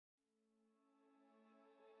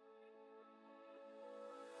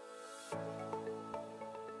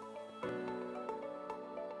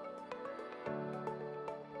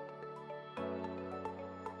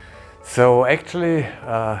So actually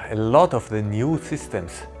a lot of the new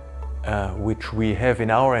systems which we have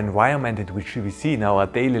in our environment and which we see in our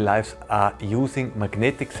daily lives are using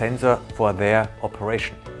magnetic sensor for their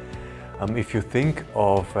operation. If you think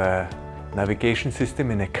of a navigation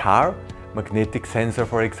system in a car, magnetic sensor,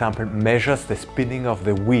 for example, measures the spinning of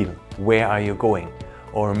the wheel. Where are you going?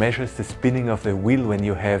 Or measures the spinning of the wheel when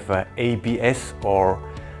you have ABS or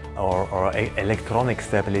electronic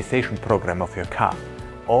stabilization program of your car.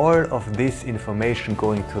 All of this information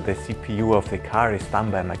going to the CPU of the car is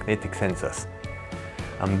done by magnetic sensors.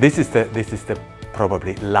 This is the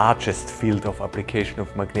probably largest field of application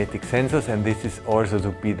of magnetic sensors, and this is also to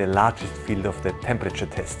be the largest field of the temperature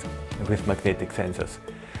test with magnetic sensors.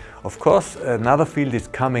 Of course, another field is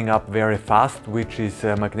coming up very fast, which is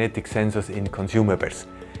magnetic sensors in consumables.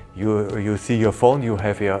 You see your phone, you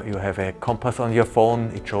have a compass on your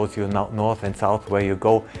phone, it shows you north and south where you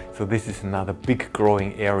go. So this is another big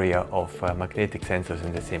growing area of magnetic sensors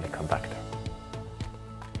in the semiconductor.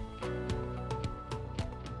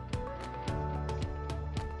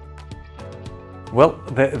 Well,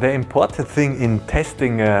 the important thing in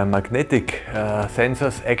testing magnetic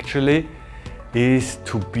sensors actually is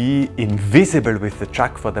to be invisible with the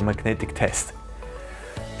chuck for the magnetic test.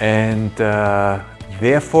 And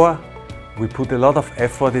therefore, we put a lot of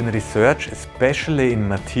effort in research, especially in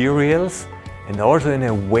materials and also in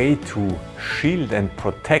a way to shield and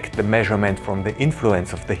protect the measurement from the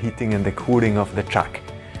influence of the heating and the cooling of the chuck.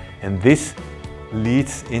 And this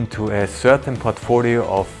leads into a certain portfolio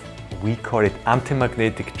of, we call it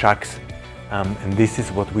anti-magnetic chucks, and this is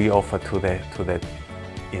what we offer to the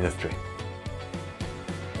industry.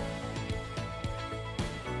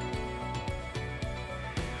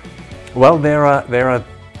 Well, there are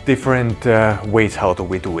different ways how do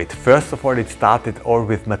we do it. First of all, it started all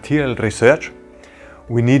with material research.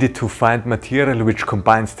 We needed to find material which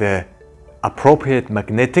combines the appropriate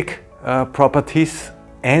magnetic properties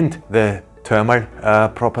and the thermal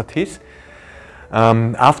properties.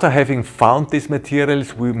 After having found these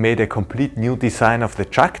materials, we made a complete new design of the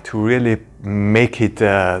chuck to really make it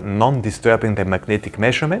non-disturbing the magnetic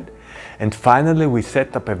measurement. And finally, we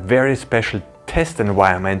set up a very special test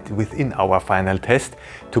environment within our final test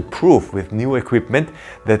to prove with new equipment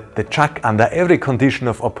that the chuck under every condition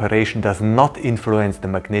of operation does not influence the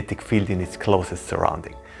magnetic field in its closest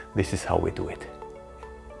surrounding. This is how we do it.